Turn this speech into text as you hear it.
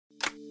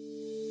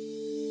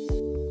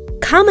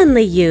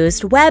Commonly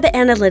used web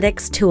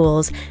analytics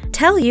tools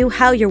tell you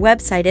how your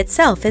website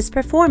itself is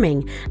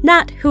performing,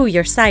 not who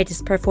your site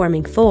is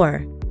performing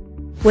for.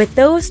 With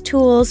those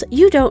tools,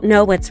 you don't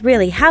know what's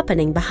really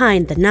happening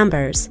behind the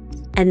numbers.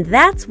 And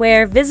that's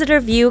where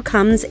VisitorView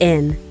comes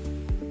in.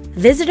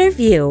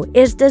 VisitorView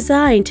is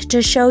designed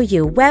to show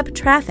you web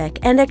traffic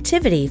and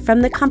activity from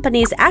the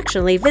companies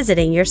actually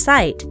visiting your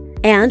site.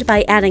 And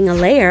by adding a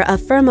layer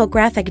of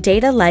firmographic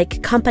data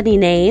like company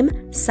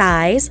name,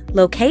 size,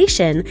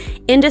 location,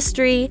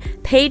 industry,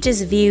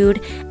 pages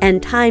viewed,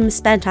 and time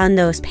spent on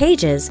those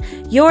pages,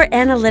 your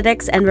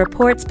analytics and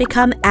reports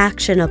become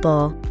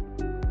actionable.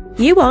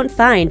 You won't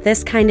find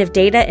this kind of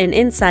data and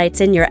insights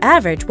in your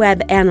average web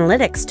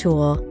analytics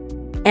tool.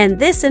 And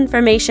this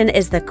information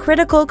is the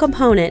critical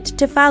component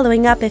to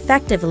following up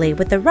effectively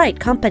with the right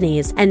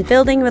companies and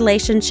building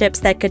relationships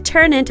that could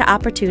turn into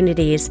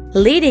opportunities,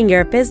 leading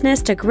your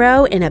business to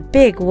grow in a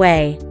big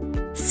way.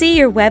 See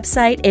your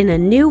website in a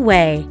new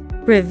way.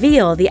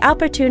 Reveal the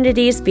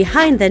opportunities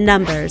behind the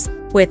numbers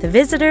with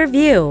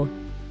VisitorView.